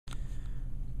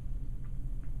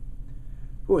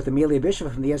We're with Emilia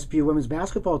Bishop from the SPU women's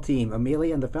basketball team.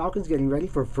 Emilia and the Falcons getting ready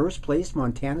for first place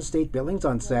Montana State Billings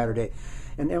on Saturday.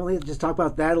 And Emily, just talk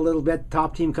about that a little bit.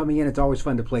 Top team coming in. It's always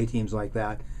fun to play teams like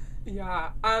that.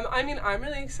 Yeah. I'm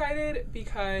really excited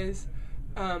because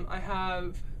I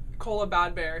have Cola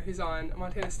Bad Bear, who's on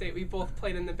Montana State. We both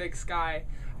played in the Big Sky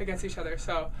against each other.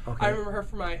 So I remember her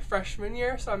from my freshman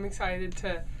year, so I'm excited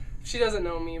to... She doesn't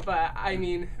know me, but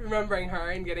remembering her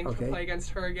and getting to play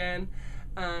against her again.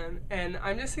 And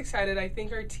I'm just excited. I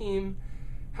think our team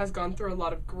has gone through a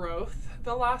lot of growth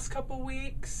the last couple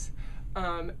weeks,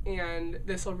 and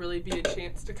this will really be a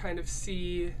chance to kind of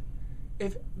see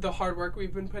if the hard work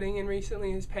we've been putting in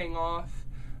recently is paying off,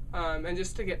 and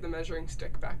just to get the measuring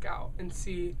stick back out and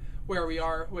see where we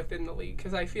are within the league.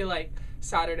 Because I feel like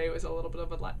Saturday was a little bit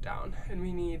of a letdown, and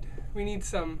we need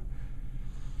some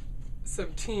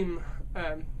team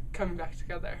coming back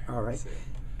together. All right.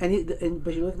 But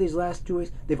you look at these last 2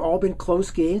 weeks, they've all been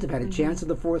close games. They've had a chance in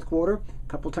the fourth quarter. A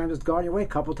couple times it's gone your way, a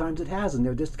couple times it hasn't.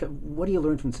 What do you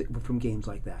learn from games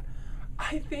like that?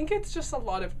 I think it's just a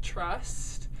lot of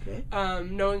trust. Okay.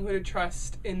 Knowing who to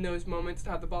trust in those moments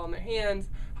to have the ball in their hands,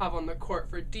 have on the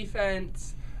court for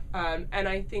defense. And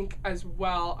I think as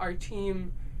well our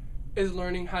team is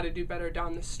learning how to do better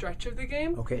down the stretch of the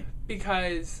game. Okay.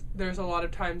 Because there's a lot of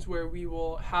times where we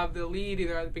will have the lead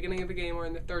either at the beginning of the game or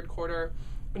in the third quarter,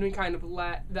 and we kind of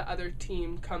let the other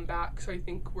team come back. So I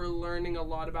think we're learning a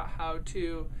lot about how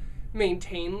to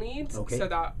maintain leads so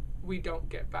that we don't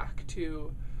get back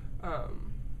to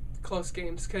close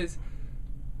games. Because,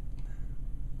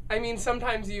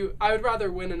 sometimes I would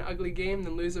rather win an ugly game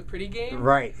than lose a pretty game.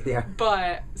 Right, yeah.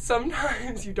 But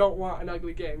sometimes you don't want an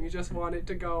ugly game. You just want it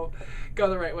to go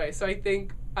the right way. So I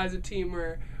think as a team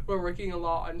we're working a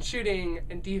lot on shooting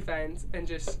and defense and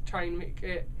just trying to make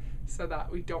it so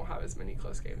that we don't have as many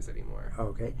close games anymore.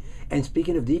 Okay. And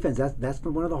speaking of defense, that's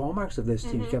been one of the hallmarks of this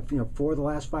team. You kept 4 of the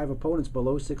last 5 opponents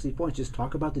below 60 points. Just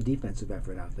talk about the defensive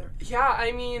effort out there.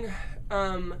 Yeah,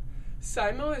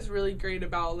 Simo is really great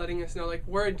about letting us know,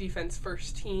 we're a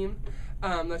defense-first team.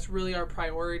 That's really our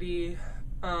priority.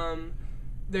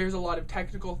 There's a lot of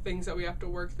technical things that we have to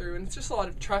work through, and it's just a lot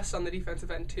of trust on the defensive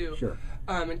end, too. Sure.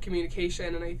 And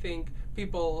communication, and I think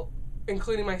people,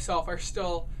 including myself,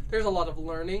 there's a lot of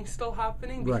learning still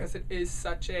happening because it is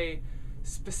such a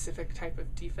specific type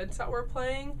of defense that we're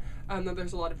playing, that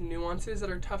there's a lot of nuances that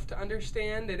are tough to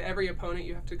understand, and every opponent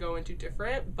you have to go into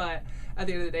different, but at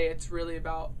the end of the day it's really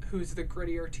about who's the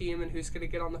grittier team and who's going to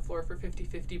get on the floor for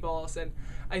 50-50 balls. And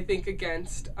I think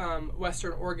against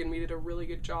Western Oregon we did a really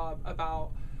good job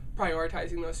about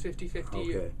prioritizing those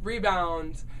 50-50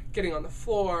 rebounds, getting on the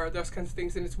floor, those kinds of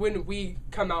things, and it's when we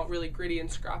come out really gritty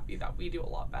and scrappy that we do a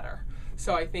lot better.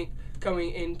 So I think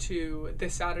going into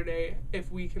this Saturday,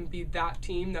 if we can be that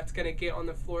team that's going to get on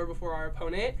the floor before our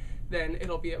opponent, then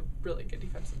it'll be a really good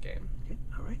defensive game. Okay,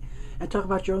 all right. And talk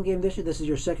about your own game this year. This is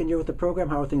your second year with the program.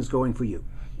 How are things going for you?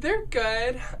 They're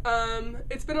good.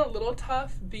 It's been a little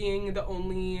tough being the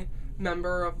only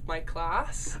member of my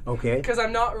class. Okay. Because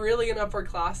I'm not really an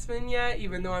upperclassman yet,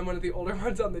 even though I'm one of the older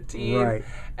ones on the team. Right.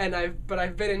 And I've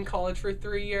been in college for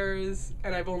 3 years,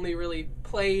 and I've only really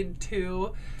played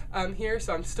 2. Here,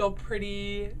 so I'm still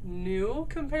pretty new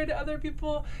compared to other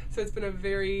people. So it's been a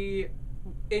very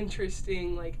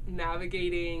interesting,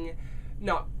 navigating,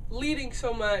 not leading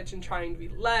so much and trying to be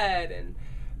led and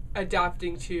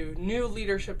adapting to new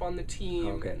leadership on the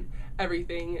team and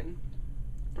everything. And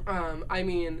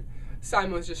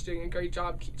Simo's just doing a great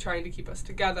job trying to keep us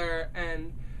together,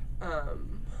 and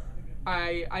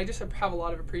I just have a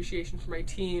lot of appreciation for my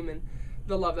team and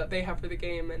the love that they have for the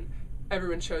game, and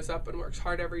everyone shows up and works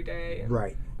hard every day. And,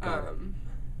 right.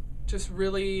 Just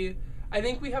really, I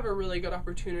think we have a really good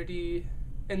opportunity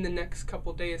in the next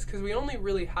couple days because we only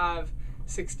really have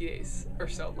 60 days or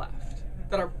so left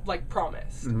that are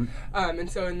promised. And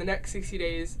so in the next 60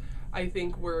 days, I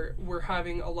think we're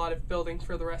having a lot of building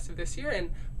for the rest of this year,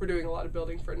 and we're doing a lot of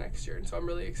building for next year. And so I'm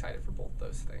really excited for both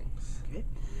those things. Okay.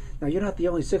 Now, you're not the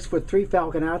only 6'3"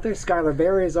 Falcon out there. Skylar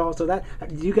Berry is also that.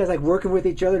 Do you guys like working with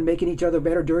each other and making each other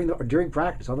better during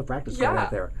practice, all the practice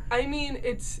out there? Me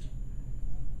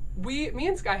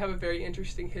and Sky have a very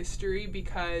interesting history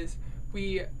because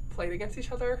we played against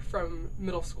each other from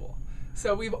middle school.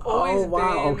 So we've always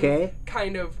been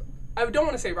kind of, I don't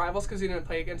want to say rivals because we didn't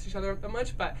play against each other that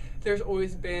much, but there's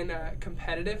always been a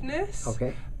competitiveness.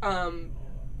 Okay.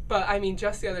 But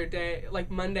just the other day,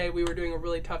 Monday, we were doing a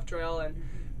really tough drill, and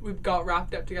we got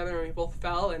wrapped up together and we both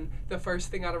fell, and the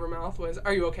first thing out of her mouth was,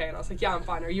 "Are you okay?" And I was like, "Yeah, I'm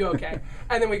fine. Are you okay?"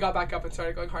 And then we got back up and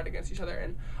started going hard against each other.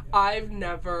 And I've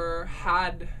never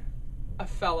had a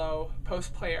fellow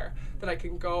post player that I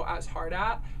can go as hard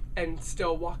at and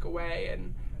still walk away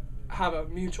and have a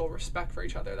mutual respect for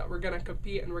each other, that we're going to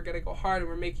compete and we're going to go hard and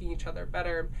we're making each other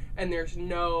better, and there's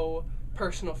no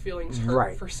personal feelings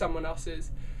hurt for someone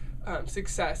else's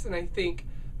success. And I think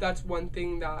that's one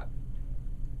thing that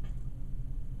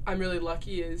I'm really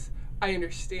lucky is I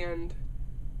understand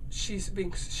she's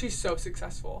so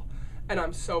successful, and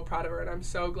I'm so proud of her, and I'm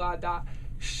so glad that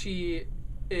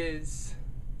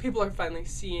people are finally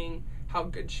seeing how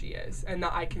good she is, and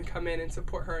that I can come in and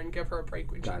support her and give her a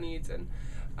break when she needs, and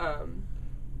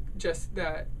just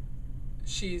that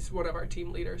she's one of our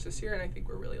team leaders this year, and I think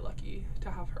we're really lucky to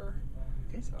have her.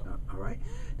 Okay. So. All right.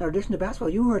 Now, in addition to basketball,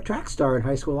 you were a track star in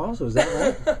high school also, is that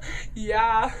right?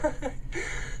 Yeah.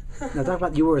 Now, talk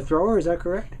about, you were a thrower, is that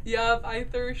correct? Yep, I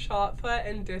threw shot put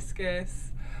and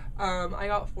discus. I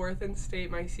got 4th in state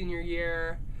my senior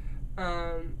year.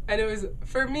 And it was,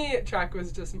 for me, track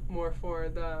was just more for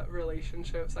the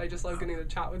relationships. I just love getting to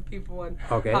chat with people and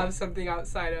have something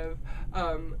outside of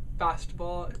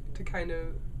basketball to kind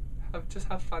of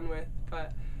have fun with.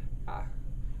 But, yeah.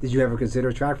 Did you ever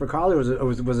consider track for college, or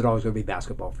was it always going to be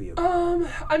basketball for you?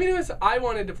 I mean, I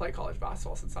wanted to play college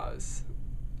basketball since I was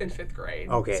in 5th grade.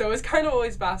 Okay. So it was kind of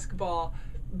always basketball,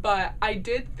 but I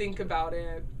did think about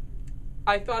it.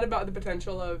 I thought about the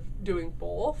potential of doing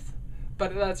both,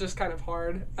 but that's just kind of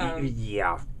hard.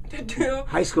 To do.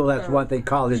 High school, that's one thing.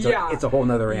 College, it's a whole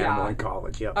nother animal in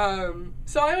college. Yeah.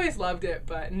 So I always loved it,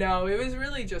 but no, it was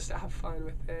really just to have fun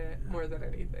with it more than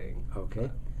anything. Okay.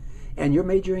 And you're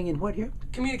majoring in what here?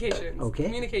 Communications. Okay.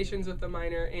 Communications with a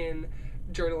minor in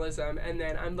journalism, and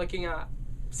then I'm looking at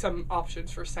some options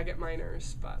for second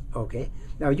minors. But okay.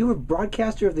 Now, you were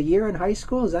broadcaster of the year in high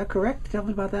school, is that correct? Tell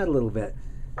me about that a little bit.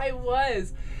 I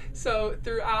was. So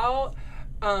throughout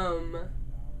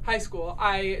high school,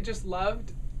 I just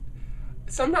loved,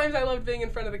 sometimes I loved being in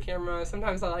front of the camera,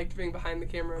 sometimes I liked being behind the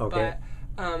camera, but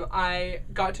I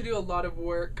got to do a lot of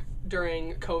work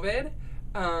during COVID,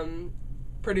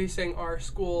 producing our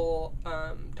school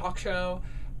talk show,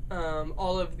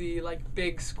 all of the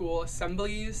big school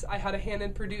assemblies I had a hand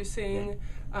in producing,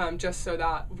 just so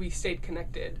that we stayed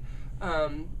connected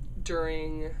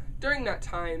during that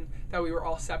time that we were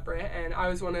all separate. And I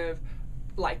was one of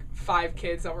 5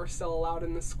 kids that were still allowed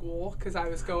in the school because I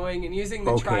was going and using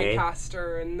the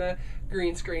TriCaster and the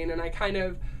green screen, and I kind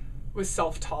of was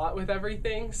self-taught with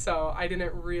everything, so I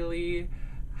didn't really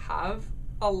have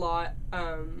a lot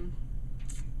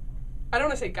I don't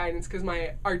want to say guidance, because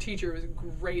our teacher was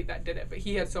great that did it, but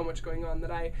he had so much going on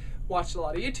that I watched a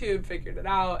lot of YouTube, figured it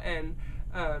out, and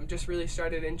just really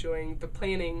started enjoying the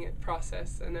planning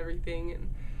process and everything,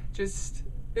 and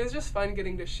it was just fun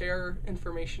getting to share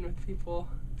information with people.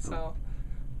 So,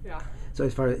 yeah. So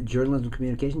as far as journalism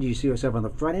communication, do you see yourself on the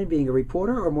front end being a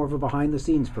reporter, or more of a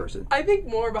behind-the-scenes person? I think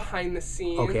more behind the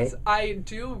scenes. Okay. I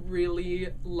do really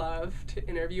love to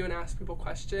interview and ask people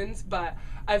questions, but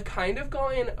I've kind of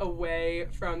gone away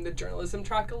from the journalism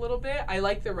track a little bit. I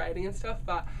like the writing and stuff,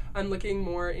 but I'm looking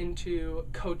more into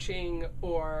coaching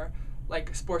or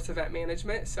sports event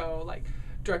management. So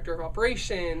director of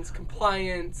operations,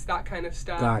 compliance, that kind of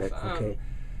stuff. Got it. Okay.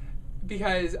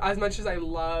 Because as much as I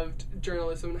loved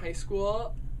journalism in high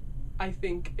school, I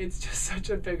think it's just such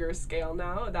a bigger scale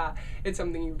now that it's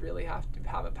something you really have to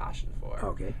have a passion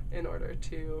for in order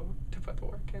to put the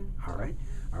work in. All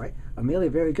right. Amelia,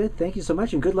 very good. Thank you so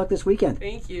much, and good luck this weekend.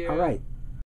 Thank you. All right.